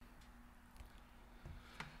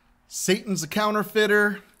Satan's a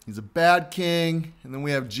counterfeiter. He's a bad king. And then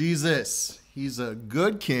we have Jesus. He's a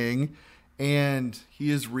good king, and he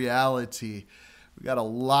is reality. We got a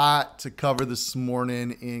lot to cover this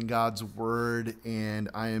morning in God's word, and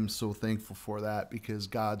I am so thankful for that because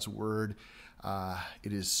God's word,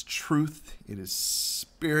 it is truth, it is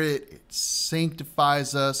spirit, it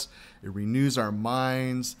sanctifies us, it renews our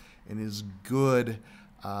minds, and is good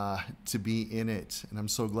to be in it. And I'm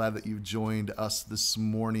so glad that you've joined us this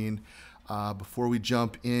morning. Before we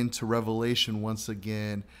jump into Revelation once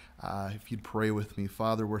again, if you'd pray with me.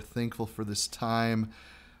 Father, we're thankful for this time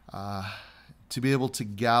to be able to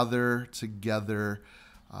gather together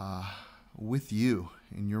with you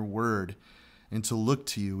in your word and to look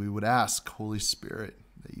to you. We would ask, Holy Spirit,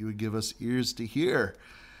 that you would give us ears to hear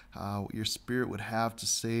what your Spirit would have to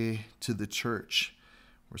say to the church.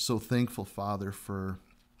 We're so thankful, Father, for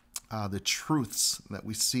the truths that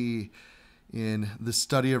we see in the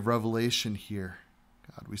study of Revelation here.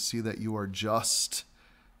 God, we see that you are just,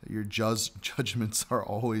 that your judgments are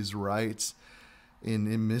always right. In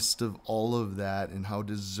the midst of all of that, and how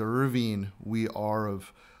deserving we are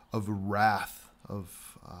of wrath,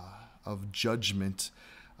 of judgment,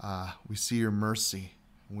 we see your mercy.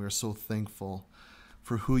 And we are so thankful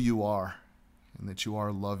for who you are, and that you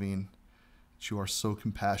are loving, that you are so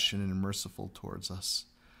compassionate and merciful towards us.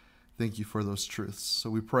 Thank you for those truths. So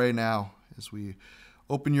we pray now as we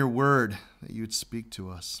open your word that you would speak to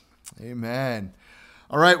us. Amen.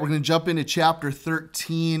 All right, we're going to jump into chapter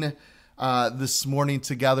 13 this morning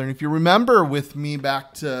together. And if you remember with me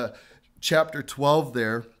back to chapter 12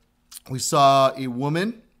 there, we saw a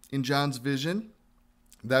woman in John's vision,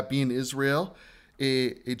 that being Israel,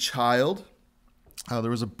 a child. There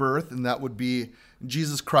was a birth, and that would be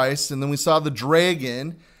Jesus Christ. And then we saw the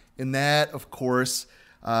dragon, and that, of course,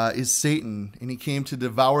 is Satan. And he came to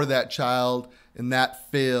devour that child, and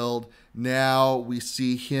that failed. Now we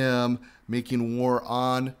see him making war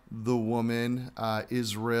on the woman,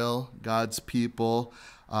 Israel, God's people,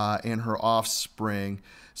 and her offspring.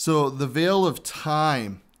 So the veil of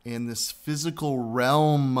time and this physical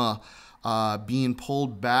realm being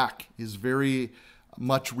pulled back is very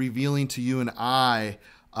much revealing to you and I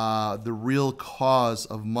the real cause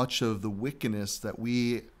of much of the wickedness that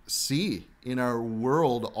we see in our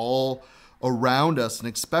world all around us,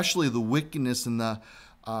 and especially the wickedness and the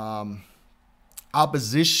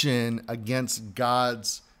opposition against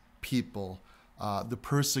God's people, the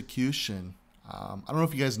persecution. I don't know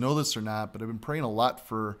if you guys know this or not, but I've been praying a lot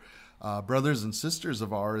for brothers and sisters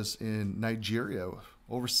of ours in Nigeria.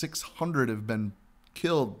 Over 600 have been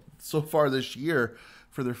killed so far this year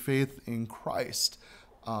for their faith in Christ.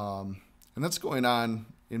 And that's going on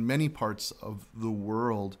in many parts of the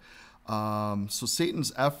world. So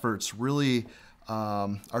Satan's efforts really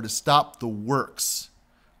are to stop the works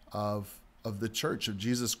of the church of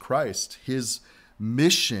Jesus Christ, his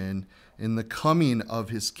mission in the coming of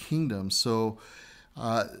his kingdom. So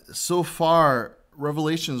far,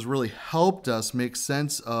 Revelation has really helped us make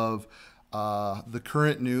sense of the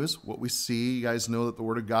current news, what we see. You guys know that the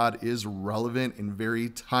Word of God is relevant and very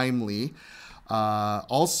timely.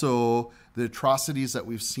 Also, the atrocities that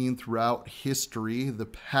we've seen throughout history, the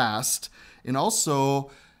past, and also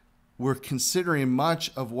we're considering much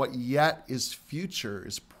of what yet is future,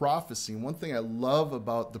 is prophecy. And one thing I love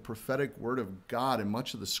about the prophetic word of God and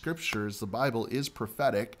much of the scriptures, the Bible is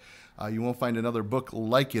prophetic. You won't find another book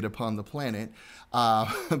like it upon the planet.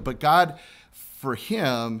 But God, for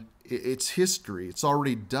him, it's history. It's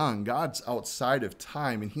already done. God's outside of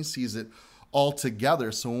time, and he sees it all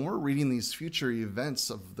together. So when we're reading these future events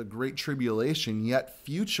of the Great Tribulation, yet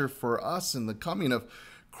future for us in the coming of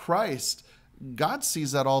Christ, God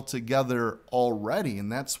sees that all together already,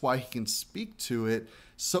 and that's why he can speak to it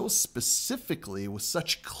so specifically with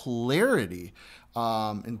such clarity.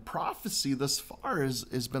 And prophecy thus far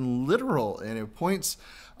has been literal, and it points,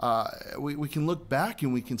 we can look back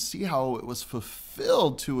and we can see how it was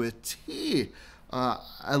fulfilled to a T.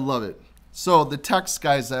 I love it. So the text,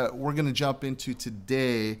 guys, that we're going to jump into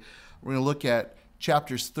today, we're going to look at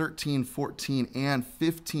chapters 13, 14, and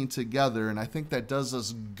 15 together, and I think that does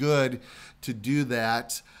us good to do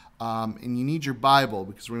that. And you need your Bible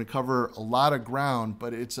because we're going to cover a lot of ground,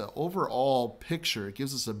 but it's an overall picture. It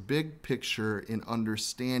gives us a big picture in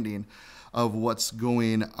understanding of what's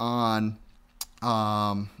going on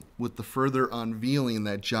with the further unveiling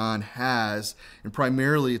that John has, and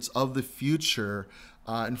primarily it's of the future.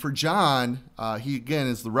 And for John, he again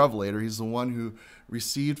is the revelator. He's the one who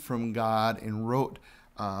received from God and wrote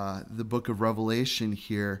the book of Revelation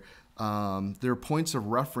here. There are points of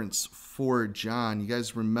reference for John. You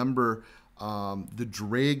guys remember the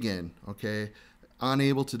dragon, okay?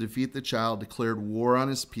 unable to defeat the child, declared war on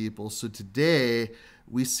his people. So today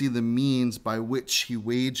we see the means by which he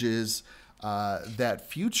wages that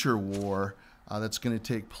future war that's going to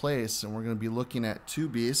take place. And we're going to be looking at two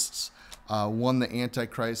beasts, one the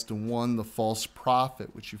Antichrist and one the false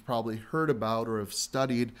prophet, which you've probably heard about or have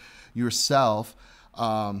studied yourself.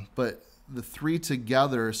 But the three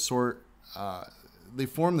together they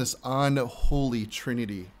form this unholy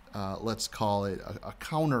trinity, let's call it, a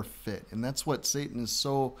counterfeit. And that's what Satan is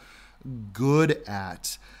so good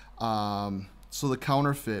at. So the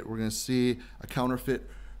counterfeit, we're going to see a counterfeit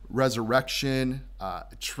resurrection,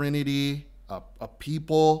 trinity, a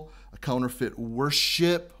people, a counterfeit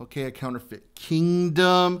worship, okay, a counterfeit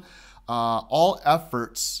kingdom, all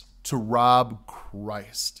efforts to rob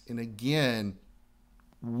Christ. And again,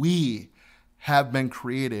 we have been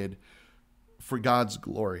created for God's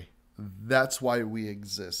glory. That's why we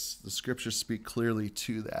exist. The scriptures speak clearly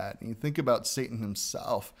to that. And you think about Satan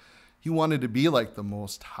himself. He wanted to be like the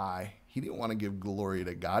Most High. He didn't want to give glory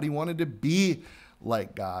to God. He wanted to be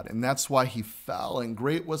like God. And that's why he fell. And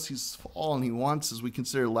great was his fall. And he wants, as we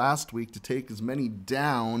considered last week, to take as many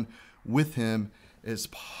down with him as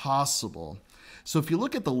possible. So if you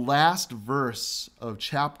look at the last verse of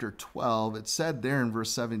chapter 12, it said there in verse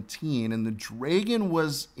 17, and the dragon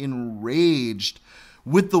was enraged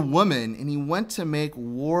with the woman, and he went to make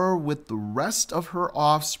war with the rest of her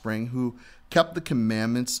offspring who kept the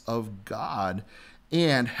commandments of God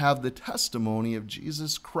and have the testimony of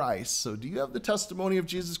Jesus Christ. So do you have the testimony of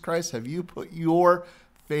Jesus Christ? Have you put your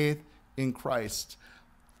faith in Christ?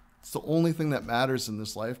 It's the only thing that matters in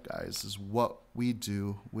this life, guys, is what we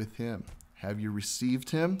do with him. Have you received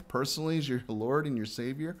him personally as your Lord and your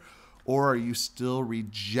Savior, or are you still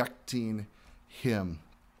rejecting him?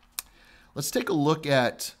 Let's take a look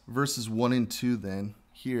at verses 1 and 2 then,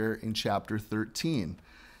 here in chapter 13.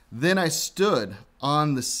 Then I stood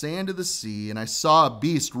on the sand of the sea, and I saw a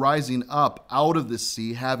beast rising up out of the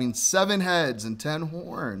sea, having 7 heads and 10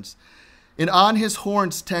 horns. And on his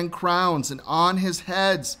horns 10 crowns, and on his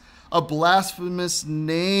heads a blasphemous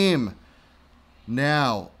name.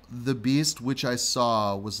 Now, the beast which I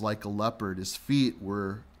saw was like a leopard. His feet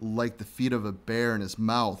were like the feet of a bear, and his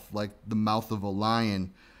mouth like the mouth of a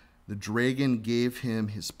lion. The dragon gave him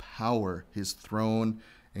his power, his throne,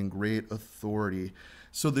 and great authority.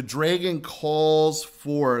 So the dragon calls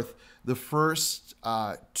forth the first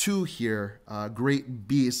two here, great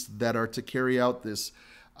beasts that are to carry out this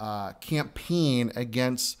campaign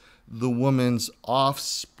against the woman's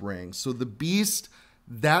offspring. So the beast,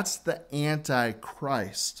 that's the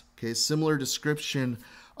Antichrist. Okay, similar description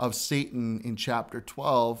of Satan in chapter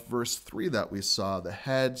 12, verse 3 that we saw. The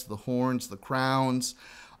heads, the horns, the crowns,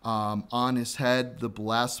 on his head, the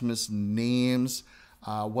blasphemous names,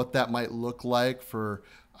 what that might look like for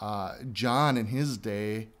John in his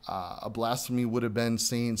day. A blasphemy would have been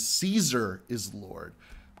saying Caesar is Lord,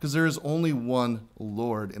 because there is only one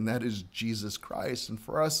Lord, and that is Jesus Christ. And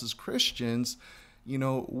for us as Christians, you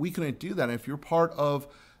know, we couldn't do that. And if you're part of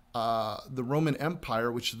the Roman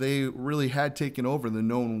Empire, which they really had taken over the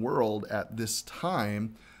known world at this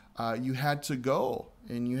time, you had to go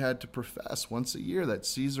and you had to profess once a year that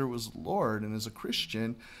Caesar was Lord. And as a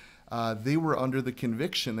Christian, they were under the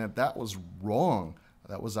conviction that that was wrong.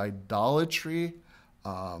 That was idolatry,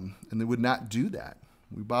 and they would not do that.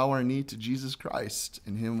 We bow our knee to Jesus Christ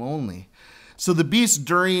and him only. So the beast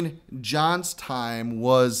during John's time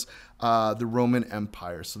was the Roman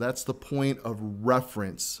Empire. So that's the point of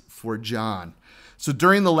reference for John. So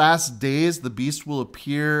during the last days, the beast will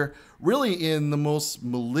appear really in the most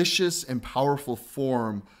malicious and powerful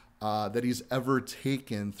form that he's ever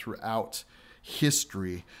taken throughout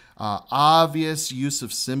history. Obvious use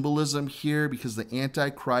of symbolism here, because the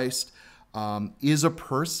Antichrist is a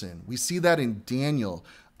person. We see that in Daniel.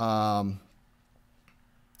 Let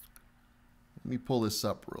me pull this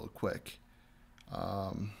up real quick.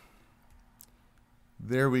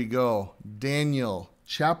 There we go. Daniel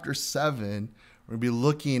chapter 7. We're going to be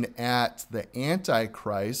looking at the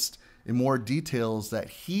Antichrist in more details that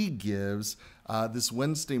he gives this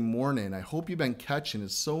Wednesday morning. I hope you've been catching it.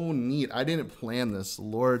 It's so neat. I didn't plan this. The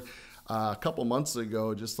Lord, a couple months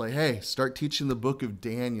ago, just like, hey, start teaching the book of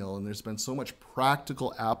Daniel. And there's been so much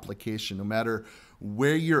practical application, no matter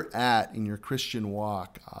where you're at in your Christian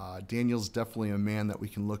walk. Daniel's definitely a man that we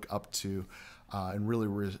can look up to and really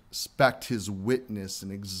respect his witness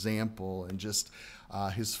and example, and just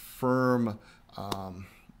his firm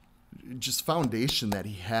just foundation that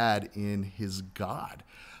he had in his God.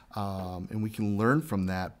 and we can learn from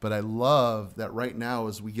that. But I love that right now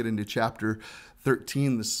as we get into chapter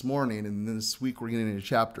 13 this morning, and this week we're getting into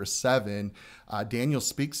chapter 7, Daniel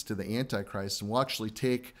speaks to the Antichrist, and we'll actually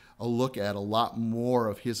take a look at a lot more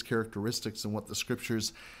of his characteristics and what the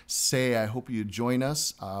scriptures say. I hope you join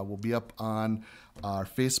us. We'll be up on our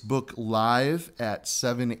Facebook Live at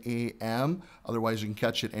 7 a.m. Otherwise, you can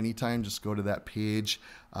catch it anytime. Just go to that page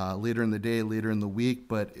later in the day, later in the week.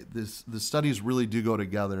 But the studies really do go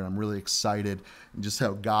together. I'm really excited and just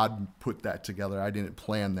how God put that together. I didn't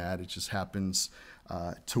plan that. It just happens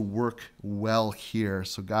to work well here.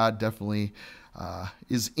 So God definitely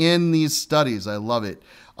is in these studies. I love it.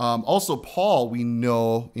 Also, Paul, we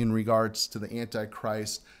know in regards to the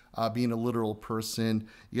Antichrist, being a literal person.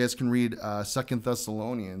 You guys can read 2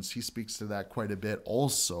 Thessalonians. He speaks to that quite a bit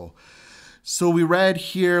also. So we read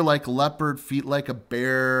here, like a leopard, feet like a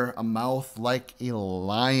bear, a mouth like a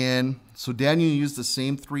lion. So Daniel used the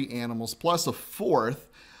same 3 animals plus a 4th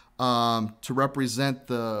to represent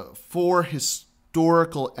the 4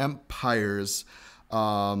 historical empires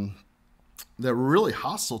that were really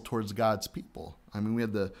hostile towards God's people. I mean, we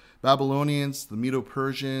had the Babylonians, the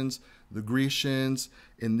Medo-Persians, the Grecians,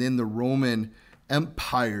 and then the Roman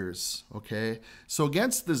empires, okay? So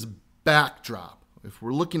against this backdrop, if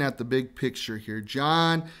we're looking at the big picture here,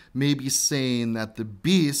 John may be saying that the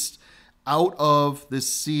beast out of the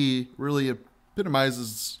sea really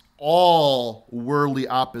epitomizes all worldly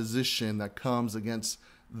opposition that comes against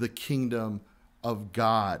the kingdom of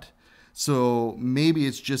God. So maybe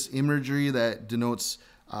it's just imagery that denotes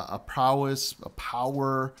a prowess, a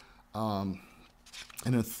power, an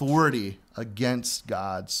authority against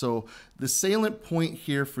God. So the salient point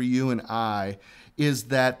here for you and I is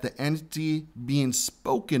that the entity being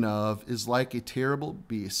spoken of is like a terrible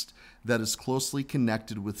beast that is closely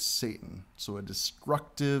connected with Satan. So a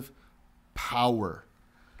destructive power.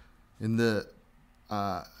 And the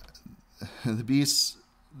beasts,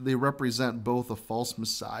 they represent both a false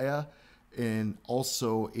Messiah and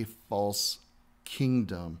also a false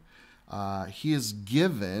kingdom. He is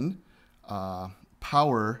given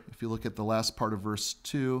power, if you look at the last part of verse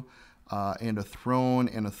 2, and a throne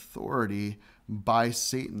and authority by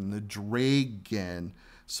Satan, the dragon.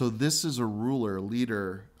 So this is a ruler,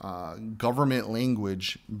 leader, government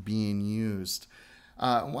language being used.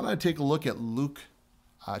 I want to take a look at Luke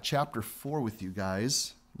chapter 4 with you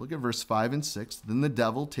guys. Look at verse 5 and 6. Then the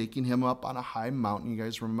devil, taking him up on a high mountain, you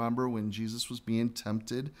guys remember when Jesus was being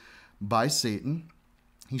tempted by Satan,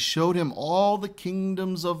 he showed him all the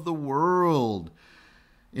kingdoms of the world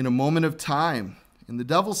in a moment of time. And the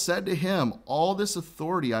devil said to him, all this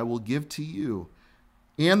authority I will give to you,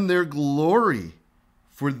 and their glory,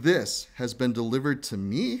 for this has been delivered to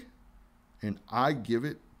me, and I give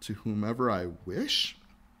it to whomever I wish.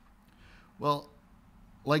 Well,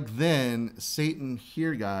 like then, Satan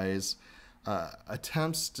here, guys,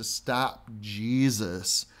 attempts to stop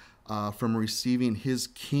Jesus from receiving his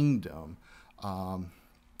kingdom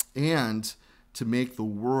and to make the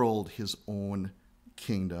world his own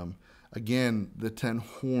kingdom. Again, the 10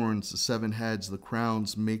 horns, the 7 heads, the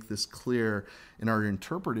crowns make this clear and are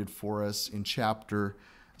interpreted for us in chapter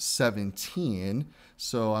 17.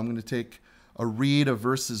 So I'm going to take a read of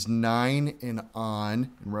verses 9 and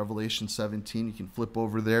on in Revelation 17. You can flip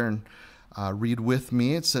over there and read with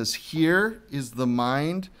me. It says, here is the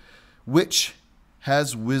mind which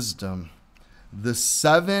has wisdom. The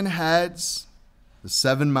 7 heads, the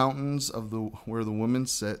 7 mountains of where the woman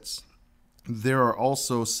sits. There are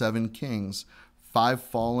also 7 kings, 5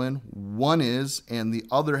 fallen, 1 is, and the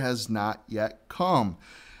other has not yet come.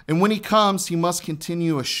 And when he comes, he must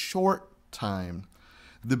continue a short time.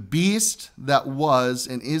 The beast that was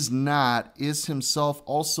and is not is himself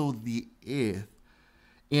also the 8th,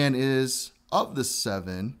 and is of the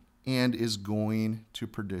 7, and is going to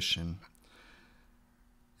perdition.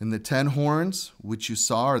 And the 10 horns which you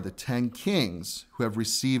saw are the 10 kings who have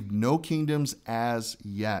received no kingdoms as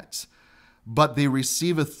yet, but they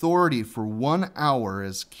receive authority for 1 hour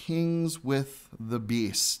as kings with the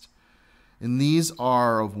beast. And these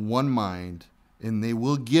are of one mind, and they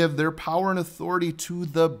will give their power and authority to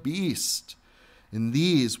the beast. And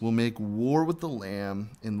these will make war with the Lamb,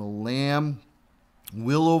 and the Lamb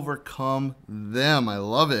will overcome them. I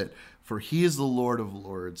love it. For he is the Lord of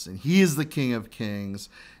lords, and he is the King of kings.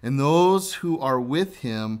 And those who are with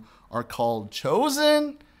him are called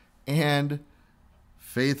chosen and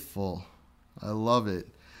faithful. I love it.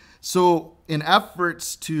 So in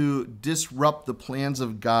efforts to disrupt the plans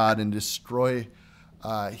of God and destroy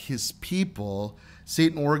his people,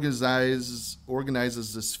 Satan organizes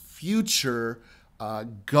this future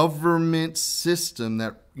government system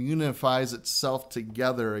that unifies itself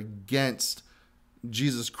together against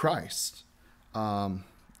Jesus Christ. An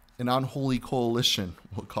unholy coalition,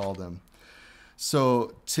 we'll call them.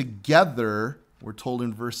 So together, we're told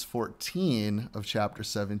in verse 14 of chapter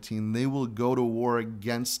 17, they will go to war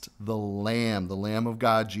against the Lamb of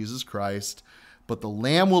God, Jesus Christ. But the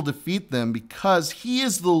Lamb will defeat them because he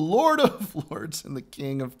is the Lord of lords and the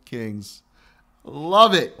King of kings.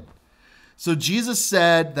 Love it. So Jesus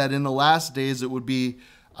said that in the last days it would be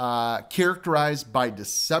characterized by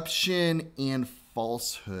deception and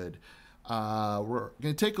falsehood. We're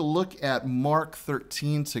going to take a look at Mark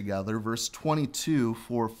 13 together, verse 22.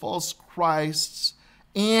 For false Christs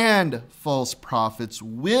and false prophets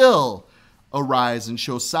will arise and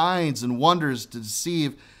show signs and wonders to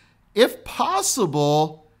deceive, if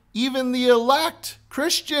possible, even the elect,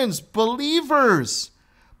 Christians, believers.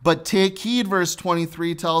 But take heed, verse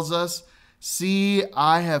 23 tells us, see,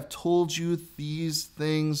 I have told you these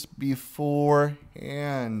things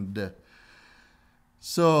beforehand.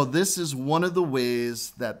 So this is one of the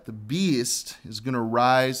ways that the beast is going to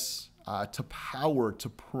rise to power, to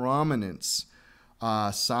prominence,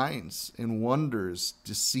 signs and wonders,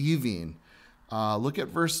 deceiving. Look at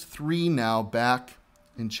verse 3 now, back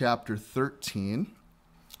in chapter 13.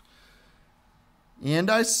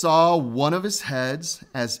 And I saw one of his heads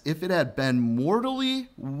as if it had been mortally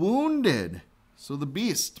wounded. So the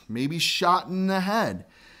beast, maybe shot in the head.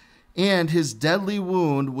 And his deadly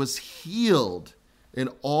wound was healed. And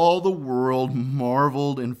all the world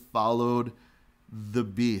marveled and followed the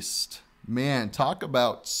beast. Man, talk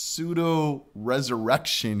about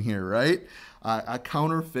pseudo-resurrection here, right? A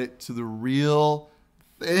counterfeit to the real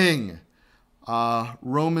thing.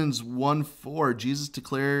 Romans 1:4, Jesus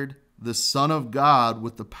declared the Son of God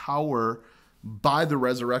with the power by the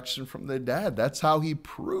resurrection from the dead. That's how he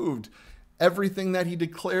proved everything that he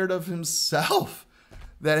declared of himself.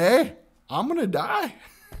 That, hey, I'm going to die.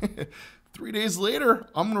 3 days later,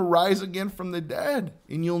 I'm going to rise again from the dead.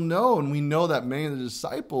 And you'll know, and we know that many of the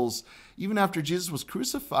disciples, even after Jesus was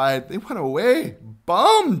crucified, they went away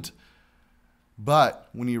bummed. But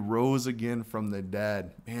when he rose again from the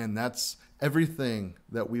dead, man, that's everything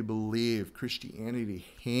that we believe. Christianity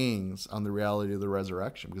hangs on the reality of the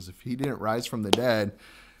resurrection. Because if he didn't rise from the dead,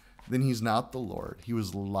 then he's not the Lord. He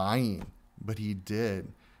was lying, but he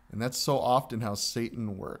did. And that's so often how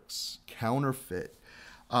Satan works. Counterfeit.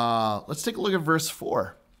 Let's take a look at verse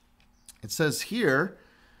 4. It says here,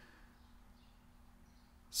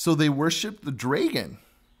 so they worshiped the dragon,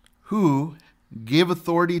 who gave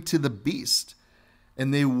authority to the beast.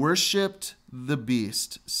 And they worshiped the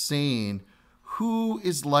beast, saying, who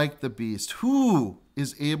is like the beast? Who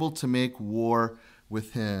is able to make war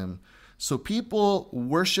with him? So people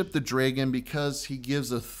worship the dragon because he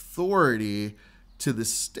gives authority to the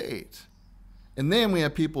state. And then we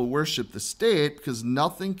have people worship the state because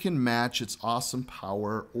nothing can match its awesome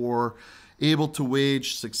power or able to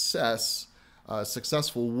wage successful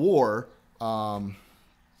war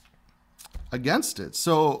against it.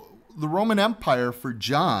 So the Roman Empire for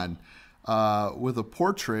John, with a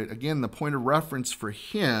portrait, again, the point of reference for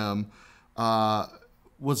him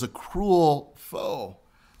was a cruel foe.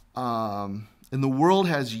 And the world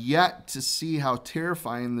has yet to see how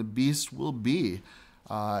terrifying the beast will be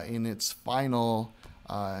in its final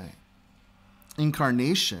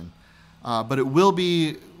incarnation. But it will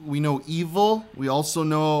be, we know, evil. We also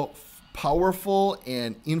know powerful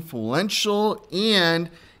and influential and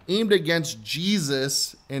aimed against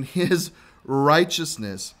Jesus and his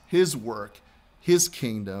righteousness, his work, his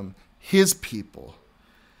kingdom, his people.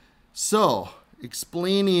 So,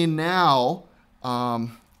 explaining now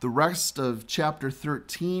the rest of chapter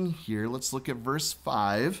 13 here, let's look at verse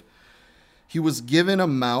 5. He was given a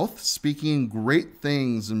mouth speaking great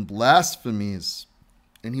things and blasphemies,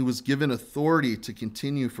 and he was given authority to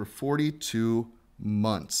continue for 42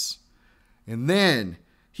 months. And then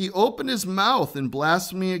he opened his mouth in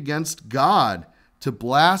blasphemy against God, to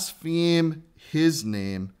blaspheme his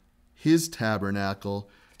name, his tabernacle,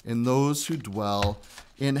 and those who dwell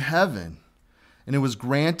in heaven. And it was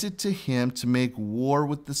granted to him to make war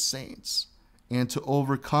with the saints and to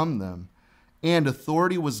overcome them. And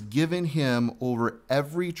authority was given him over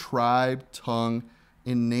every tribe, tongue,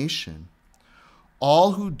 and nation.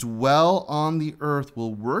 All who dwell on the earth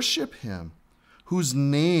will worship him, whose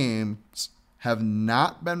names have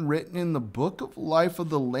not been written in the book of life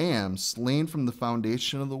of the Lamb, slain from the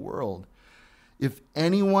foundation of the world. If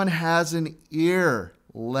anyone has an ear,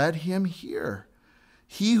 let him hear.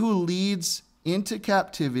 He who leads into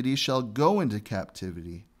captivity shall go into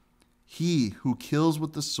captivity. He who kills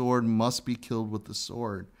with the sword must be killed with the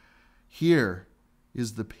sword. Here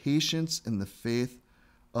is the patience and the faith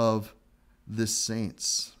of the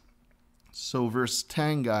saints. So verse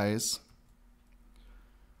 10, guys.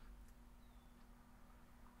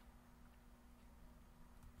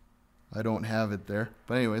 I don't have it there.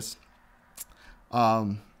 But anyways,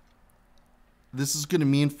 this is going to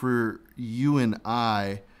mean for you and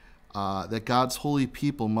I that God's holy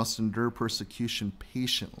people must endure persecution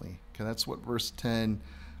patiently. Okay, that's what verse 10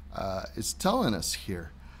 is telling us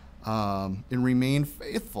here. And remain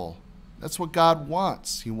faithful. That's what God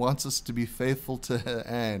wants. He wants us to be faithful to the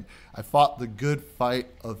end. I fought the good fight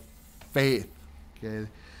of faith. Okay,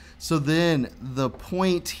 so then the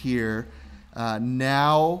point here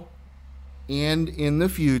now and in the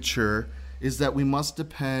future is that we must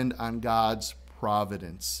depend on God's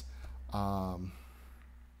providence.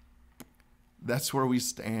 That's where we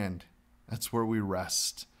stand. That's where we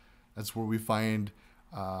rest. That's where we find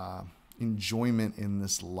enjoyment in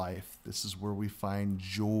this life. This is where we find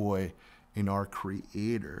joy in our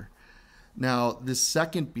Creator. Now, this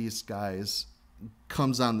second beast, guys,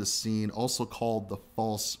 comes on the scene, also called the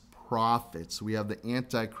false prophet. So we have the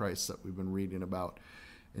Antichrist that we've been reading about,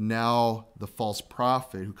 and now the false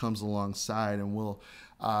prophet who comes alongside, and we'll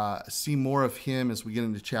see more of him as we get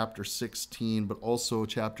into chapter 16, but also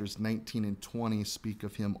chapters 19 and 20 speak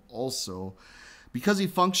of him also, because he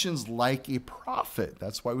functions like a prophet.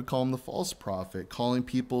 That's why we call him the false prophet, calling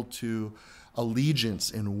people to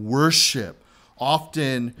allegiance and worship,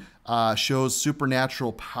 often shows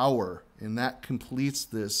supernatural power, and that completes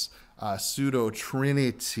this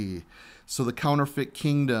pseudo-trinity. So the counterfeit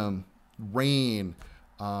kingdom, reign,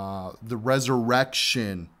 the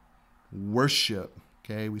resurrection, worship.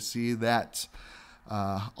 Okay, we see that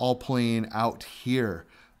all playing out here.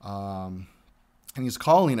 And he's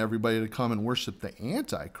calling everybody to come and worship the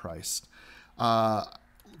Antichrist.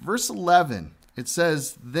 Verse 11, it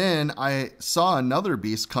says, "Then I saw another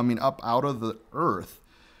beast coming up out of the earth,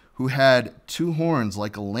 who had two horns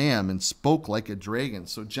like a lamb and spoke like a dragon."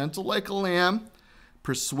 So gentle like a lamb,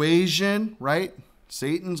 persuasion, right?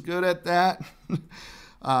 Satan's good at that.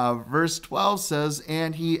 Verse 12 says,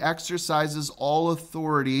 "And he exercises all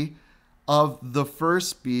authority of the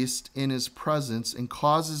first beast in his presence, and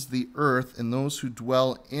causes the earth and those who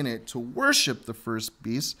dwell in it to worship the first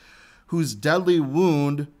beast, whose deadly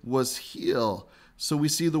wound was healed." So we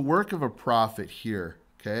see the work of a prophet here,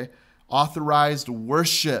 okay? Authorized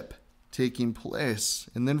worship taking place.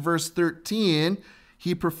 And then verse 13,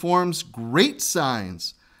 "He performs great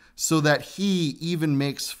signs, so that he even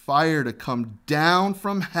makes fire to come down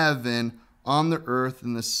from heaven on the earth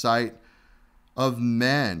in the sight of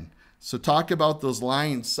men." So talk about those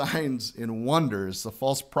lying signs and wonders. The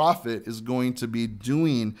false prophet is going to be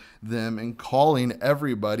doing them and calling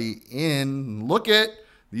everybody in. Look at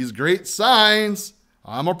these great signs.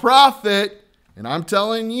 I'm a prophet, and I'm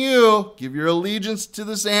telling you, give your allegiance to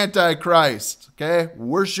this Antichrist. Okay?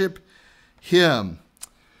 Worship him.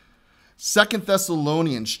 2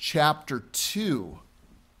 Thessalonians chapter 2.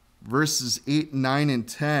 Verses 8, 9, and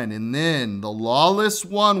 10. "And then the lawless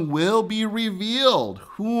one will be revealed,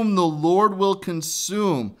 whom the Lord will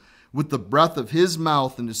consume with the breath of his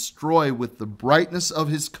mouth and destroy with the brightness of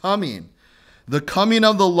his coming. The coming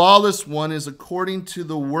of the lawless one is according to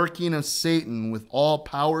the working of Satan, with all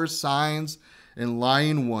power, signs, and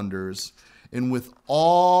lying wonders, and with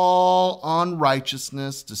all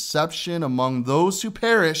unrighteousness, deception among those who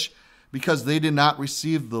perish, because they did not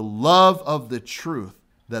receive the love of the truth,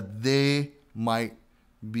 that they might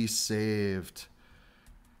be saved."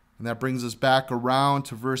 And that brings us back around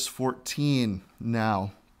to verse 14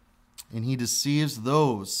 now. "And he deceives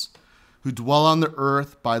those who dwell on the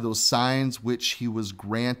earth by those signs which he was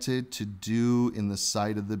granted to do in the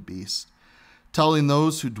sight of the beast, telling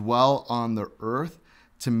those who dwell on the earth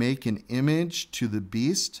to make an image to the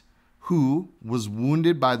beast, who was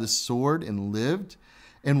wounded by the sword and lived,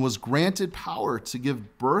 and was granted power to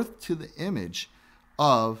give birth to the image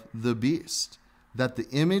of the beast, that the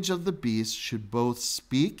image of the beast should both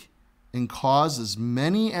speak and cause as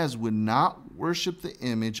many as would not worship the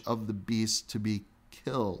image of the beast to be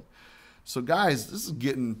killed." So guys, this is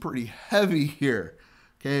getting pretty heavy here.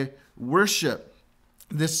 Okay, worship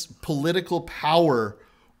this political power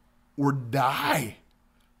or die.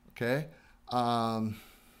 Okay,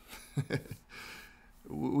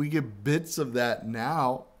 we get bits of that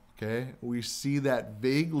now. Okay, we see that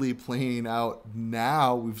vaguely playing out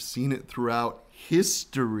now. We've seen it throughout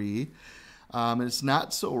history, and it's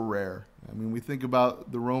not so rare. I mean, we think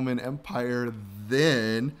about the Roman Empire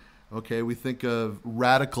then. Okay, we think of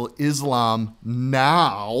radical Islam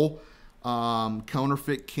now,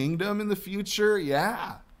 counterfeit kingdom in the future.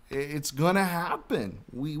 Yeah, It's going to happen.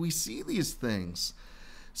 We see these things.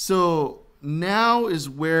 So now is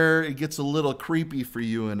where it gets a little creepy for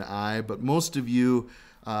you and I, but most of you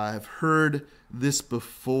have heard this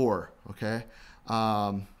before, okay?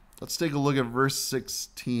 Let's take a look at verse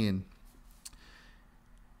 16.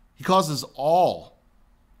 He causes all,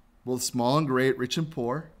 both small and great, rich and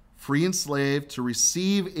poor, free and slave, to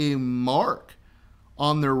receive a mark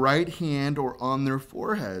on their right hand or on their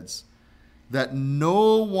foreheads, that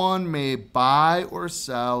no one may buy or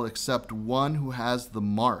sell except one who has the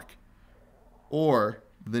mark, or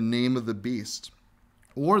the name of the beast,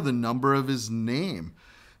 or the number of his name.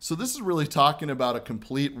 So this is really talking about a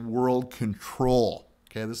complete world control.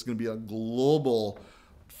 Okay, this is going to be a global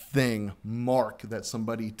thing, mark that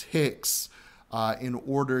somebody takes in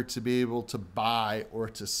order to be able to buy or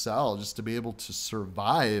to sell, just to be able to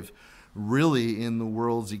survive really in the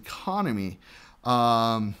world's economy.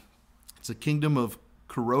 It's a kingdom of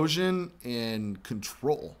corrosion and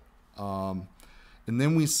control. And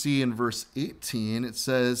then we see in verse 18, it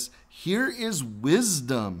says, "Here is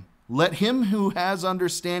wisdom. Let him who has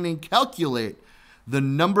understanding calculate the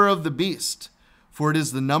number of the beast, for it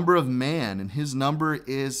is the number of man, and his number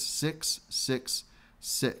is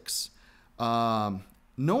 666. No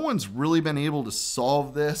one's really been able to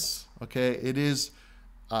solve this. Okay, it is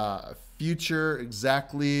future.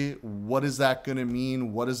 Exactly what is that going to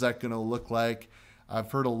mean? What is that going to look like?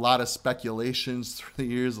 I've heard a lot of speculations through the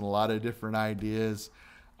years and a lot of different ideas.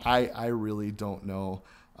 I really don't know.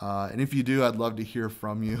 And if you do, I'd love to hear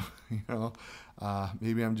from you.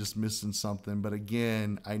 Maybe I'm just missing something. But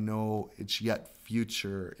again, I know it's yet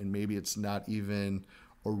future, and maybe it's not even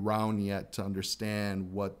around yet to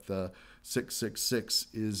understand what the 666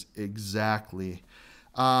 is exactly.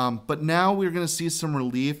 But now we're going to see some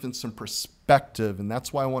relief and some perspective, and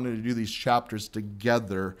that's why I wanted to do these chapters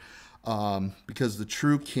together, because the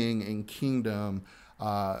true king and kingdom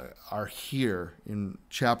are here in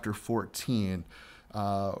chapter 14.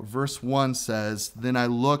 Verse 1 says, "Then I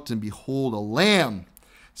looked, and behold, a lamb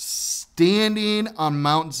standing on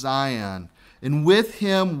Mount Zion, and with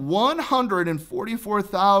him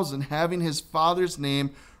 144,000 having his father's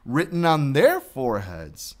name written on their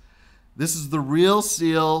foreheads." This is the real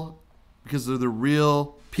seal because they're the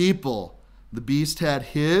real people. The beast had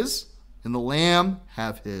his, and the lamb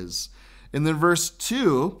have his. And then verse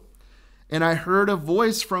 2, "And I heard a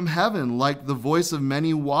voice from heaven like the voice of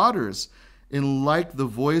many waters, and like the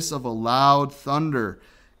voice of a loud thunder.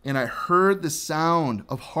 And I heard the sound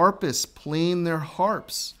of harpists playing their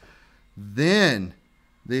harps. Then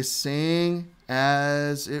they sang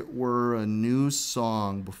as it were a new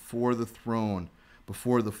song before the throne,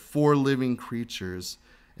 before the four living creatures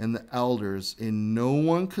and the elders, and no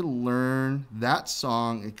one could learn that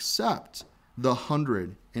song except the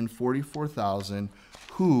 144,000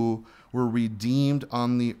 who were redeemed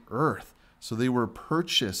on the earth." So they were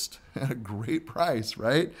purchased at a great price,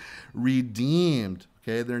 right? Redeemed,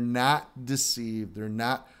 okay? They're not deceived. They're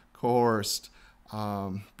not coerced.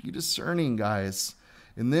 Be discerning, guys.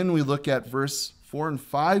 And then we look at verse 4 and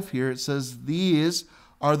 5 here. It says, "These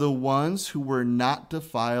are the ones who were not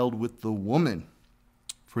defiled with the woman,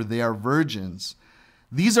 for they are virgins.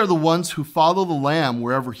 These are the ones who follow the Lamb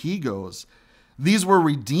wherever he goes. These were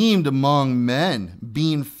redeemed among men,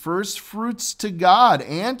 being first fruits to God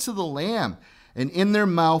and to the Lamb. And in their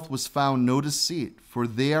mouth was found no deceit, for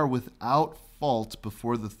they are without fault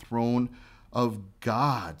before the throne of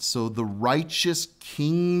God." So the righteous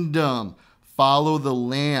kingdom follow the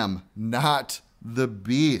Lamb, not the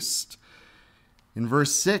beast. In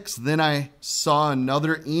verse 6, "Then I saw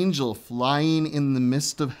another angel flying in the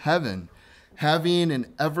midst of heaven, having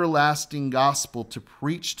an everlasting gospel to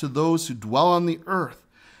preach to those who dwell on the earth,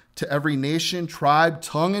 to every nation, tribe,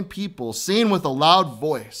 tongue, and people, saying with a loud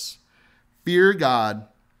voice, 'Fear God,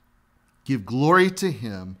 give glory to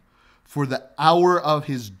him, for the hour of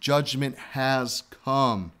his judgment has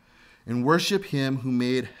come, and worship him who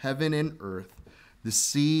made heaven and earth, the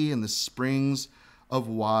sea and the springs of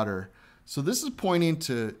water.'" So this is pointing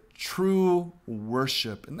to true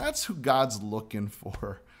worship, and that's who God's looking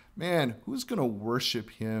for. Man, who's going to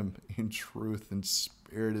worship him in truth and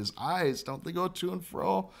spirit? His eyes, don't they go to and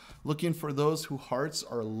fro, looking for those whose hearts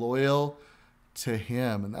are loyal to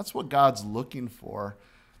him? And that's what God's looking for.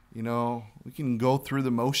 We can go through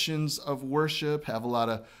the motions of worship, have a lot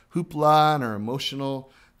of hoopla and our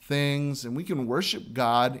emotional things, and we can worship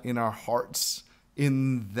God in our hearts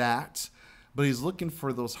in that. But he's looking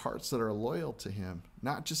for those hearts that are loyal to him,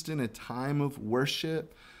 not just in a time of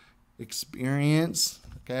worship experience,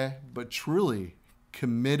 okay, but truly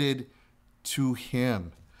committed to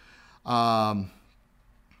him.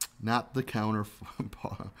 not the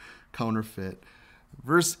counterfeit.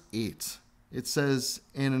 Verse 8, it says,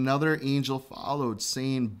 and another angel followed,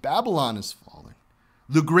 saying, Babylon is fallen,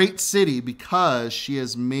 the great city, because she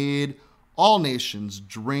has made all nations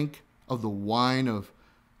drink of the wine of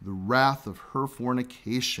the wrath of her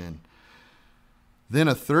fornication. Then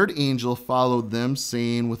a third angel followed them,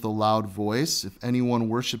 saying with a loud voice, if anyone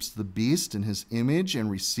worships the beast in his image and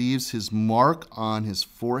receives his mark on his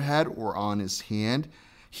forehead or on his hand,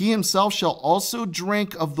 he himself shall also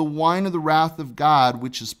drink of the wine of the wrath of God,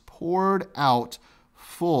 which is poured out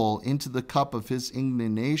full into the cup of his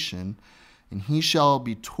indignation, and he shall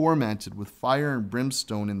be tormented with fire and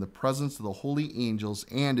brimstone in the presence of the holy angels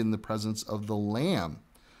and in the presence of the Lamb.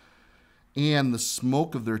 And the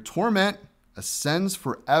smoke of their torment ascends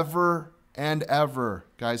forever and ever.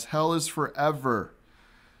 Guys, hell is forever.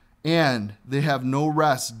 And they have no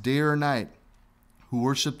rest day or night who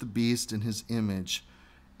worship the beast in his image,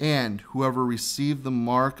 and whoever received the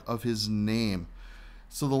mark of his name.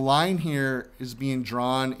 So the line here is being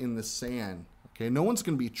drawn in the sand. Okay, no one's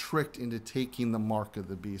going to be tricked into taking the mark of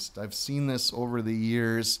the beast. I've seen this over the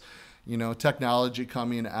years. Technology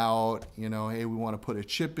coming out, hey, we want to put a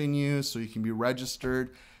chip in you so you can be registered.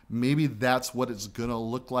 Maybe that's what it's going to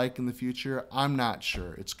look like in the future. I'm not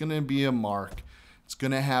sure. It's going to be a mark. It's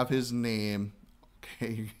going to have his name.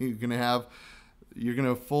 Okay, you're going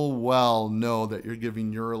to full well know that you're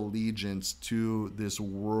giving your allegiance to this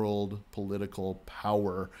world political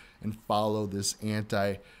power and follow this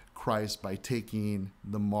Antichrist by taking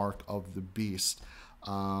the mark of the beast.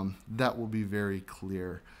 That will be very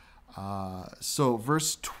clear. So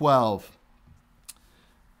verse 12,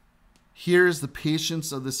 here is the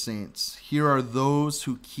patience of the saints. Here are those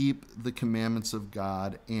who keep the commandments of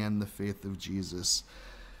God and the faith of Jesus.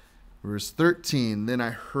 Verse 13, then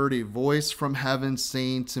I heard a voice from heaven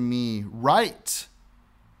saying to me, write,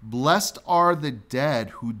 blessed are the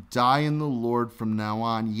dead who die in the Lord from now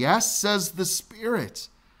on. Yes, says the Spirit,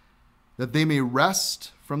 that they may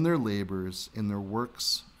rest from their labors and their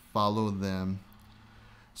works follow them.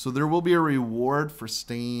 So there will be a reward for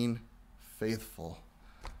staying faithful.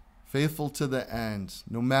 Faithful to the end,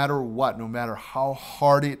 no matter what, no matter how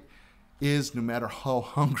hard it is, no matter how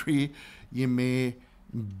hungry you may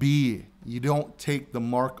be. You don't take the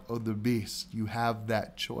mark of the beast. You have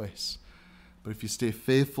that choice. But if you stay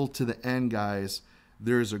faithful to the end, guys,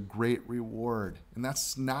 there is a great reward. And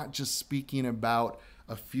that's not just speaking about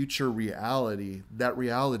a future reality. That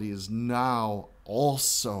reality is now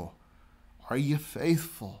also. Are you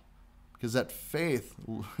faithful? Because that faith,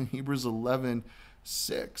 Hebrews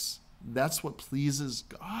 11:6, that's what pleases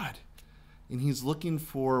God. And he's looking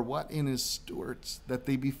for what in his stewards? That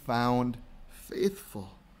they be found faithful.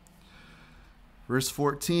 Verse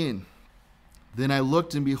 14, then I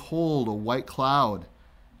looked, and behold, a white cloud,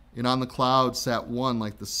 and on the cloud sat one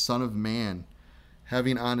like the Son of Man,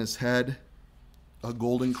 having on his head a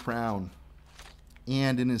golden crown,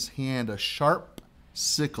 and in his hand a sharp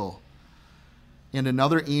sickle. And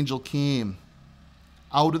another angel came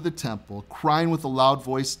out of the temple, crying with a loud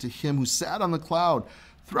voice to him who sat on the cloud,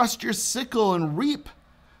 thrust your sickle and reap,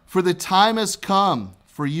 for the time has come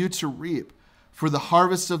for you to reap, for the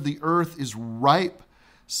harvest of the earth is ripe.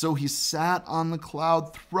 So he sat on the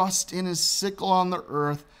cloud, thrust in his sickle on the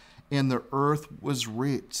earth, and the earth was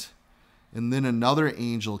reaped. And then another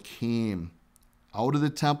angel came out of the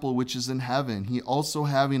temple which is in heaven, he also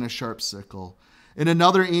having a sharp sickle. And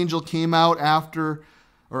another angel came out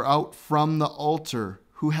from the altar,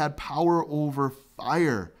 who had power over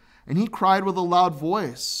fire. And he cried with a loud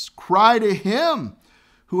voice, cry to him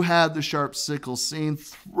who had the sharp sickle, saying,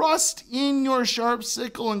 thrust in your sharp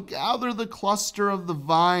sickle and gather the cluster of the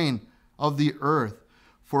vine of the earth,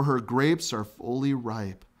 for her grapes are fully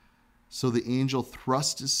ripe. So the angel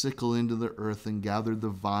thrust his sickle into the earth and gathered the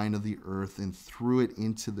vine of the earth and threw it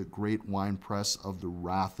into the great winepress of the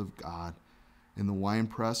wrath of God. And the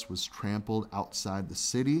winepress was trampled outside the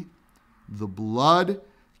city. The blood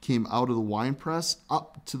came out of the winepress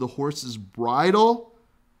up to the horse's bridle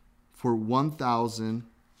for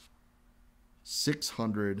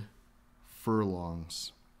 1,600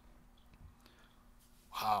 furlongs.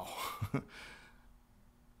 Wow.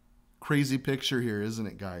 Crazy picture here, isn't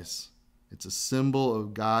it, guys? It's a symbol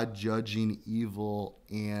of God judging evil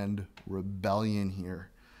and rebellion here.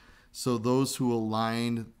 So those who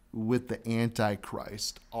aligned with the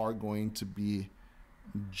Antichrist are going to be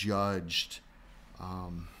judged.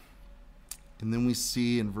 And then we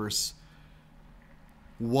see in verse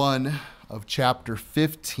 1 of chapter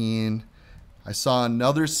 15, I saw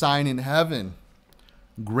another sign in heaven,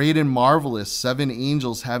 great and marvelous, 7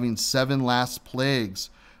 angels having 7 last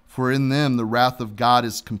plagues, for in them the wrath of God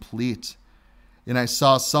is complete. And I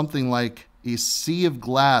saw something like a sea of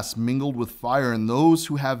glass mingled with fire, and those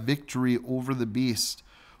who have victory over the beast,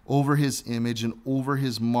 over his image, and over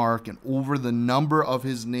his mark, and over the number of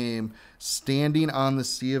his name, standing on the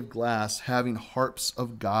sea of glass, having harps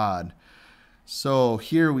of God. So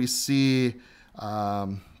here we see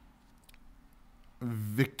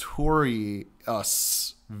victory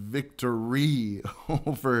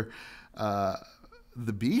over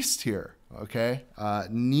the beast here. Okay,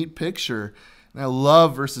 neat picture. And I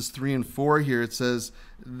love verses 3 and 4 here. It says,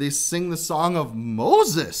 they sing the song of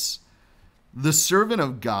Moses, the servant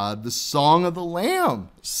of God, the song of the Lamb,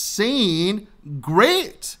 saying,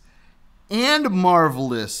 great and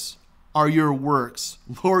marvelous are your works,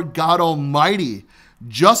 Lord God Almighty.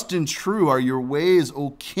 Just and true are your ways,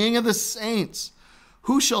 O King of the saints.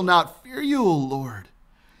 Who shall not fear you, O Lord,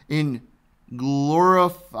 and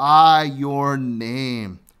glorify your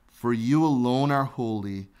name? For you alone are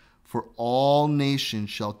holy. For all nations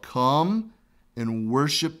shall come and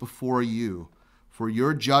worship before you, for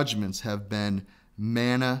your judgments have been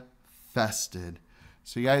manifested.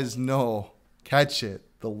 So you guys know, catch it,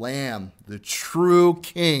 the Lamb, the true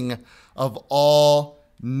King of all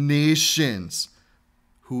nations,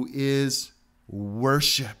 who is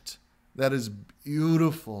worshiped. That is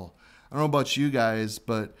beautiful. I don't know about you guys,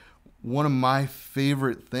 but one of my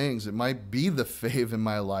favorite things, it might be the fave in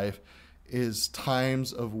my life, is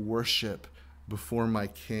times of worship before my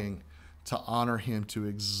King, to honor him, to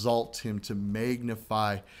exalt him, to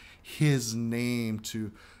magnify his name, to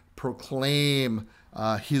proclaim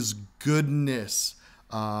his goodness,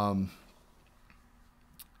 and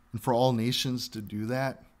for all nations to do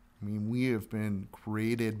that. I mean, we have been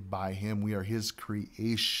created by him. We are his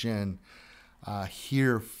creation,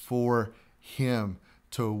 here for him,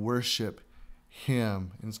 to worship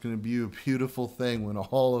him. And it's going to be a beautiful thing when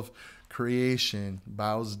all of creation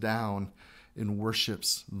bows down and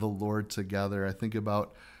worships the Lord together. I think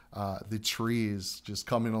about the trees just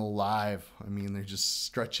coming alive. I mean, they're just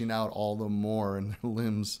stretching out all the more, and their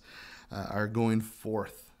limbs are going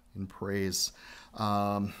forth in praise.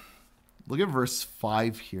 Look at verse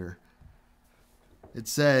 5 here. It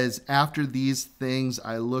says, after these things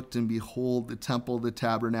I looked, and behold, the temple, the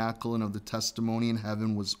tabernacle, and of the testimony in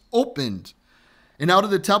heaven was opened. And out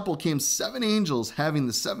of the temple came 7 angels, having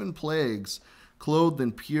the 7 plagues, clothed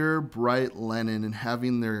in pure bright linen, and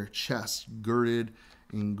having their chests girded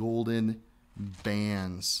in golden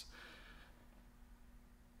bands.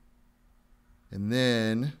 And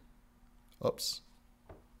then,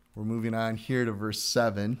 we're moving on here to verse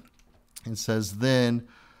 7. It says, then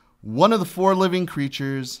one of the 4 living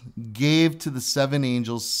creatures gave to the 7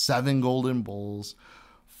 angels 7 golden bowls,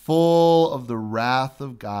 full of the wrath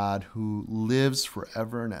of God, who lives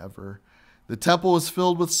forever and ever. The temple was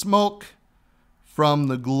filled with smoke from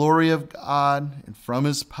the glory of God and from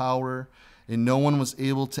his power, and no one was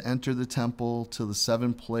able to enter the temple till the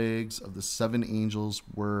 7 plagues of the 7 angels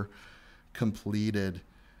were completed.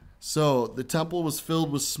 So the temple was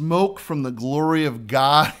filled with smoke from the glory of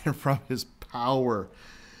God and from his power.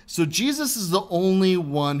 So Jesus is the only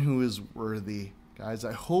one who is worthy. Guys,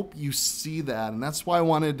 I hope you see that. And that's why I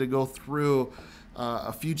wanted to go through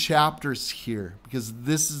a few chapters here, because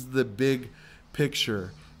this is the big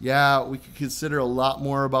picture. Yeah, we could consider a lot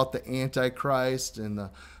more about the Antichrist and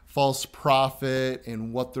the false prophet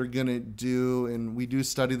and what they're going to do. And we do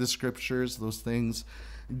study the scriptures. Those things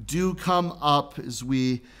do come up as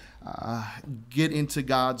we get into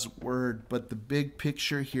God's word. But the big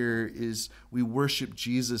picture here is we worship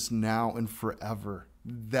Jesus now and forever.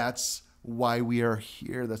 That's why we are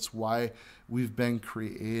here. That's why we've been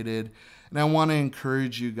created. And I want to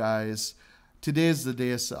encourage you guys, today is the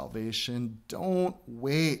day of salvation. Don't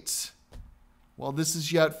wait. Well, this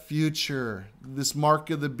is yet future. This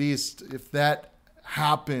mark of the beast, if that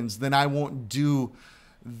happens, then I won't do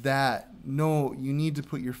that. No, you need to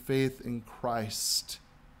put your faith in Christ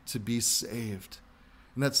to be saved.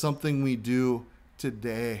 And that's something we do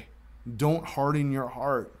today. Don't harden your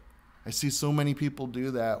heart. I see so many people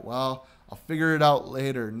do that. Well, I'll figure it out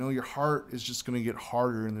later. No, your heart is just going to get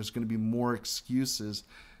harder, and there's going to be more excuses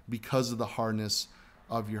because of the hardness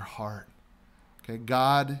of your heart. Okay,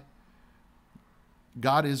 God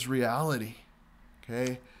is reality.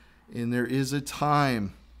 Okay, and there is a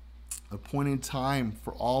time, appointed time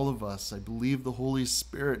for all of us. I believe the Holy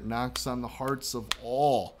Spirit knocks on the hearts of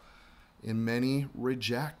all, and many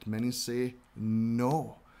reject. Many say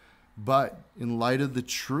no. But in light of the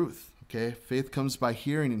truth, okay, faith comes by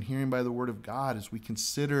hearing, and hearing by the word of God. As we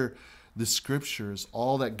consider the scriptures,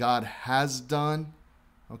 all that God has done,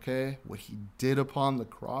 okay? What he did upon the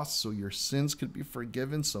cross so your sins could be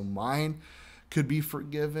forgiven, so mine could be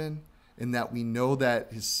forgiven, and that we know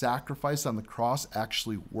that his sacrifice on the cross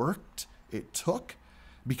actually worked. It took,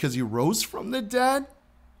 because he rose from the dead,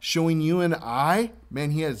 showing you and I,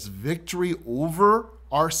 man, he has victory over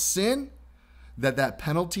our sin, that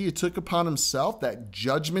penalty he took upon himself, that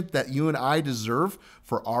judgment that you and I deserve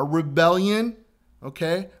for our rebellion,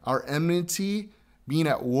 okay, our enmity, being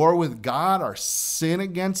at war with God, our sin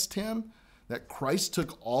against him, that Christ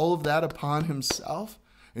took all of that upon himself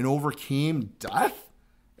and overcame death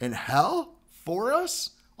and hell for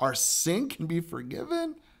us. Our sin can be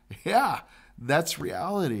forgiven. Yeah, that's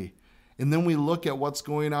reality. And then we look at what's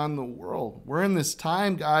going on in the world. We're in this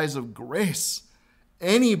time, guys, of grace.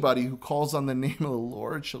 Anybody who calls on the name of the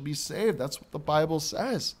Lord shall be saved. That's what the Bible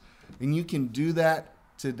says. And you can do that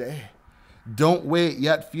today. Don't wait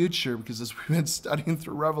yet future, because as we've been studying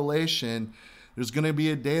through Revelation, there's going to be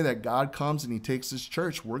a day that God comes and he takes his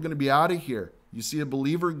church. We're going to be out of here. You see a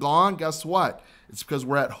believer gone, guess what? It's because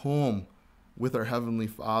we're at home with our Heavenly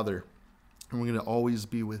Father, and we're going to always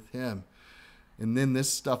be with him. And then this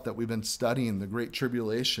stuff that we've been studying, the Great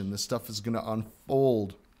Tribulation, this stuff is going to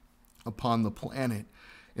unfold upon the planet.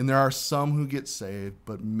 And there are some who get saved,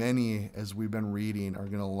 but many, as we've been reading, are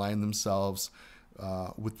going to align themselves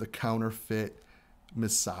with the counterfeit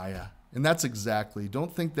Messiah. And that's exactly,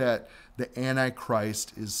 don't think that the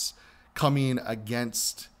Antichrist is coming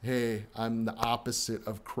against, hey, I'm the opposite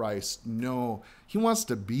of Christ. No, he wants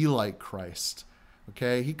to be like Christ.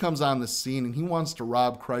 Okay, he comes on the scene and he wants to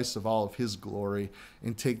rob Christ of all of his glory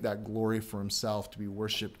and take that glory for himself, to be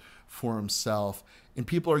worshiped for himself. And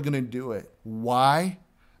people are going to do it. Why?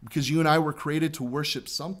 Because you and I were created to worship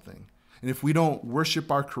something. And if we don't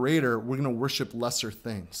worship our Creator, we're going to worship lesser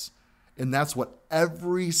things. And that's what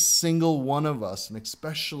every single one of us, and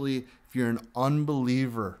especially if you're an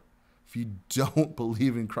unbeliever, if you don't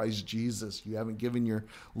believe in Christ Jesus, you haven't given your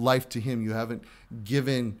life to him, you haven't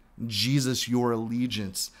given Jesus your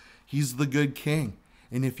allegiance. He's the good king.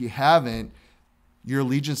 And if you haven't, your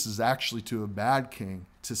allegiance is actually to a bad king,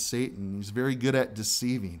 to Satan. He's very good at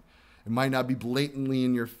deceiving. It might not be blatantly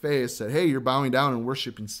in your face that, hey, you're bowing down and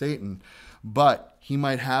worshiping Satan, but he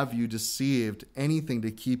might have you deceived, anything to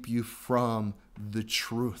keep you from the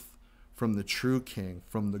truth, from the true king,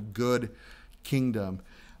 from the good kingdom.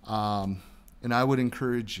 And I would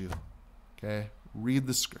encourage you, okay, read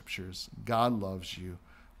the scriptures. God loves you.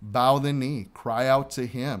 Bow the knee, cry out to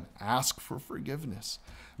him, ask for forgiveness.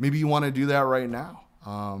 Maybe you want to do that right now.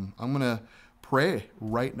 I'm going to pray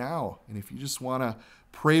right now. And if you just want to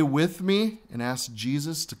pray with me and ask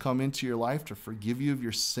Jesus to come into your life to forgive you of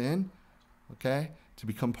your sin, okay, to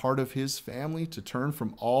become part of his family, to turn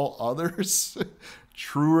from all others,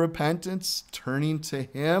 true repentance, turning to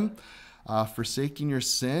him, forsaking your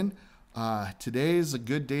sin, today is a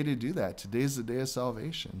good day to do that. Today is the day of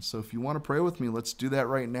salvation. So if you want to pray with me, let's do that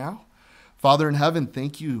right now. Father in heaven,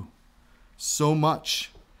 thank you so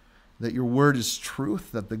much that your word is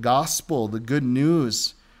truth, that the gospel, the good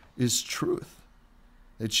news is truth,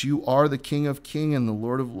 that you are the King of Kings and the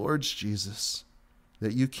Lord of Lords, Jesus,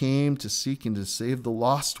 that you came to seek and to save the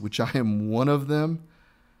lost, which I am one of them.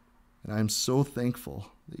 And I am so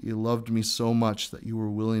thankful that you loved me so much that you were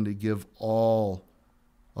willing to give all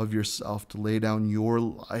of yourself, to lay down your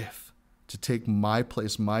life, to take my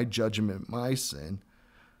place, my judgment, my sin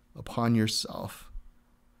upon yourself.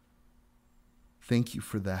 Thank you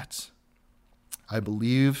for that. I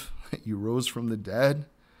believe that you rose from the dead.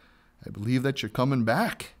 I believe that you're coming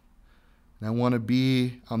back. And I want to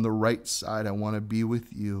be on the right side. I want to be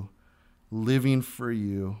with you, living for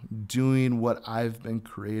you, doing what I've been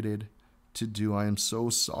created to do. I am so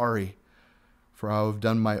sorry for how I've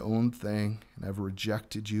done my own thing and I've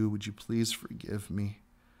rejected you. Would you please forgive me?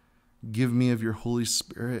 Give me of your Holy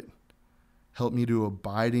Spirit. Help me to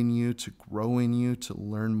abide in you, to grow in you, to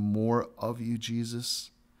learn more of you,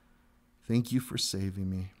 Jesus. Thank you for saving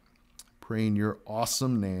me. I pray in your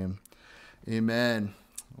awesome name. Amen.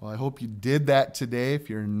 Well, I hope you did that today. If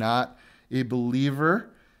you're not a believer,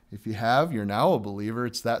 if you have, you're now a believer.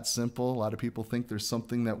 It's that simple. A lot of people think there's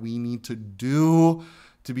something that we need to do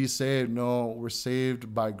to be saved. No, we're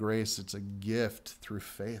saved by grace. It's a gift through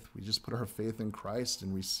faith. We just put our faith in Christ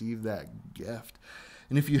and receive that gift.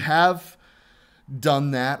 And if you have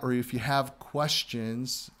done that, or if you have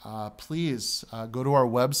questions, please go to our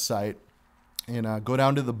website and go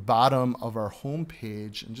down to the bottom of our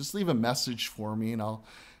homepage and just leave a message for me, and I'll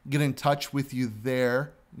get in touch with you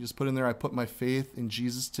there. You just put in there, I put my faith in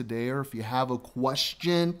Jesus today. Or if you have a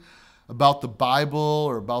question about the Bible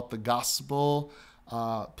or about the gospel,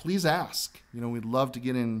 please ask. We'd love to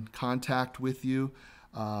get in contact with you.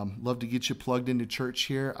 Love to get you plugged into church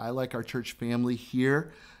here. I like our church family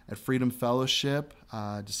here at Freedom Fellowship.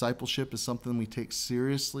 Discipleship is something we take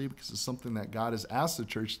seriously because it's something that God has asked the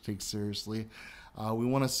church to take seriously. We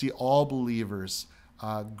want to see all believers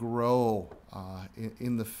grow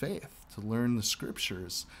in the faith, to learn the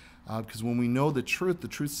scriptures. Because when we know the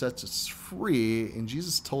truth sets us free, and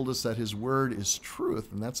Jesus told us that his word is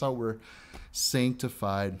truth, and that's how we're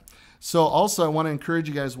sanctified. So also I want to encourage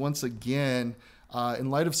you guys once again, in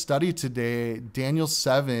light of study today, Daniel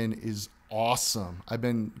 7 is awesome. I've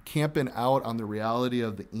been camping out on the reality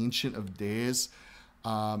of the Ancient of Days.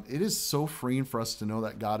 It is so freeing for us to know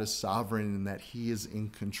that God is sovereign and that he is in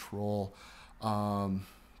control. So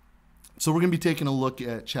we're going to be taking a look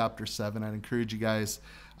at chapter 7. I'd encourage you guys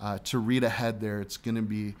to read ahead there. It's going to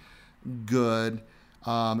be good.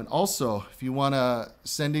 And also, if you want to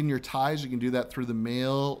send in your tithes, you can do that through the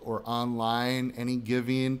mail or online. Any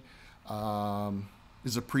giving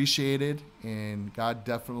is appreciated, and God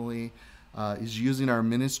definitely is using our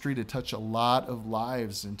ministry to touch a lot of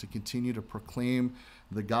lives and to continue to proclaim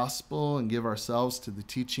the gospel and give ourselves to the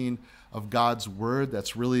teaching of God's word.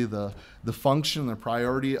 That's really the function, the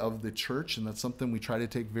priority of the church, and that's something we try to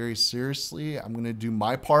take very seriously. I'm going to do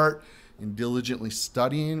my part in diligently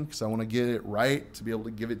studying because I want to get it right, to be able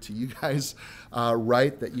to give it to you guys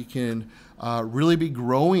right, that you can really be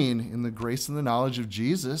growing in the grace and the knowledge of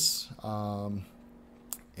Jesus,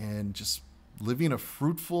 and just living a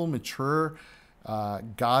fruitful, mature,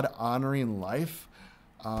 God-honoring life.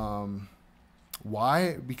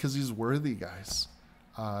 Why? Because he's worthy, guys.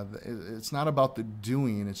 It's not about the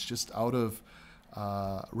doing. It's just out of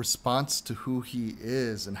response to who he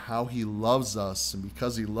is and how he loves us. And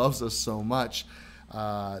because he loves us so much,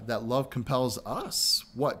 that love compels us,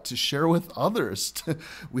 to share with others.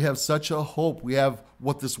 We have such a hope. We have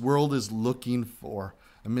what this world is looking for.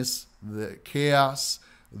 Amidst the chaos,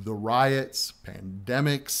 the riots,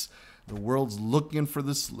 pandemics, the world's looking for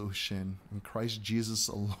the solution, and Christ Jesus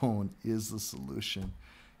alone is the solution.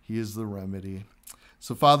 He is the remedy.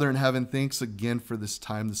 So, Father in heaven, thanks again for this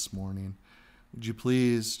time this morning. Would you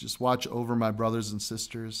please just watch over my brothers and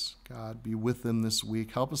sisters? God, be with them this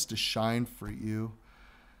week. Help us to shine for you.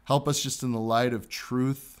 Help us just in the light of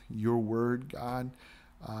truth, your word, God.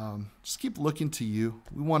 Just keep looking to you.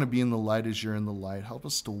 We want to be in the light as you're in the light. Help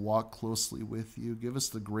us to walk closely with you. Give us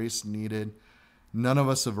the grace needed. None of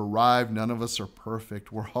us have arrived. None of us are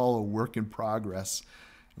perfect. We're all a work in progress.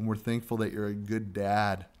 And we're thankful that you're a good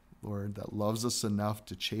dad, Lord, that loves us enough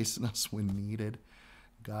to chasten us when needed.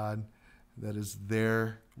 God, that is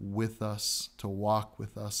there with us, to walk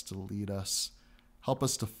with us, to lead us. Help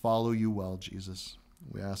us to follow you well, Jesus.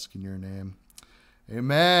 We ask in your name.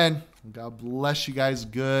 Amen. God bless you guys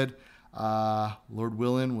good. Lord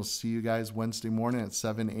willing, we'll see you guys Wednesday morning at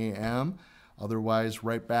 7 a.m. Otherwise,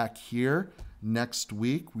 right back here next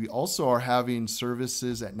week. We also are having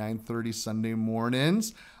services at 9:30 Sunday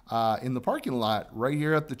mornings in the parking lot right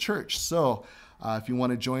here at the church. So if you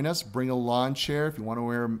want to join us, bring a lawn chair. If you want to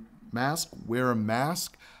wear a mask, wear a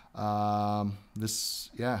mask. And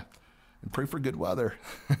pray for good weather.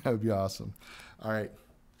 That would be awesome. All right.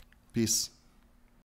 Peace.